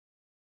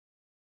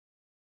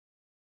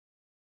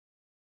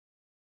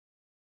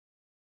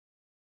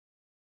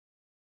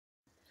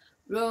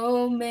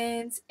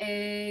Romans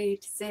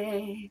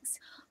 8:6.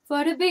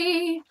 For to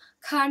be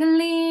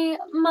carnally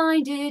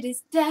minded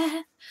is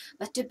death,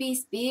 but to be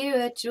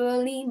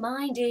spiritually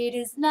minded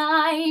is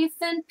life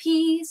and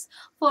peace.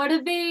 For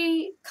to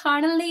be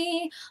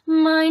carnally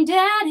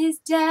minded is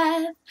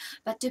death,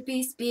 but to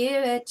be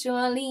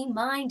spiritually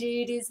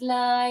minded is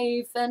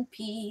life and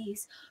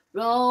peace.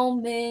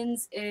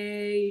 Romans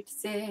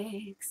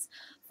 8:6.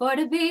 For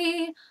to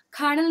be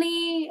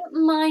carnally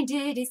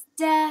minded is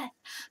death,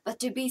 but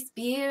to be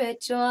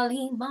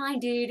spiritually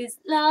minded is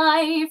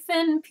life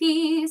and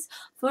peace.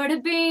 For to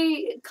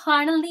be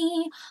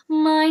carnally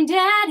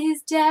minded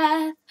is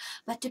death,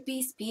 but to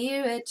be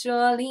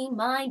spiritually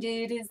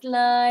minded is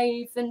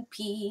life and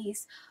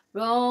peace.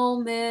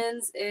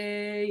 Romans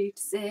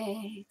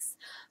 8:6.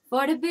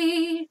 For to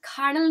be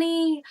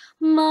carnally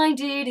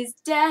minded is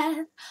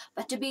death,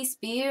 but to be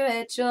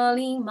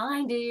spiritually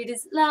minded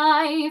is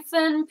life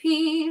and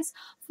peace.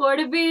 For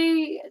to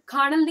be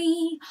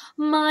carnally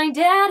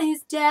minded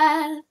is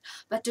death,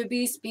 but to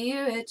be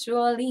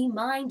spiritually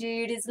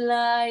minded is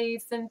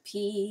life and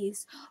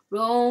peace.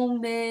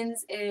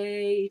 Romans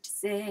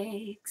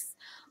 8:6.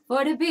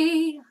 For to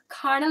be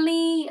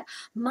carnally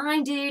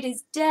minded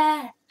is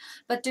death,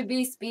 but to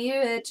be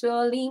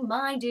spiritually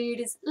minded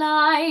is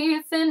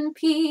life and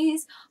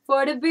peace.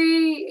 For to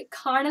be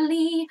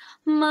carnally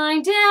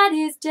minded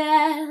is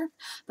death,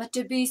 but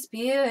to be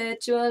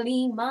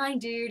spiritually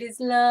minded is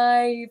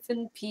life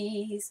and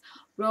peace.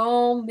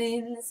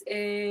 Romans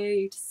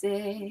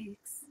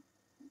 8:6.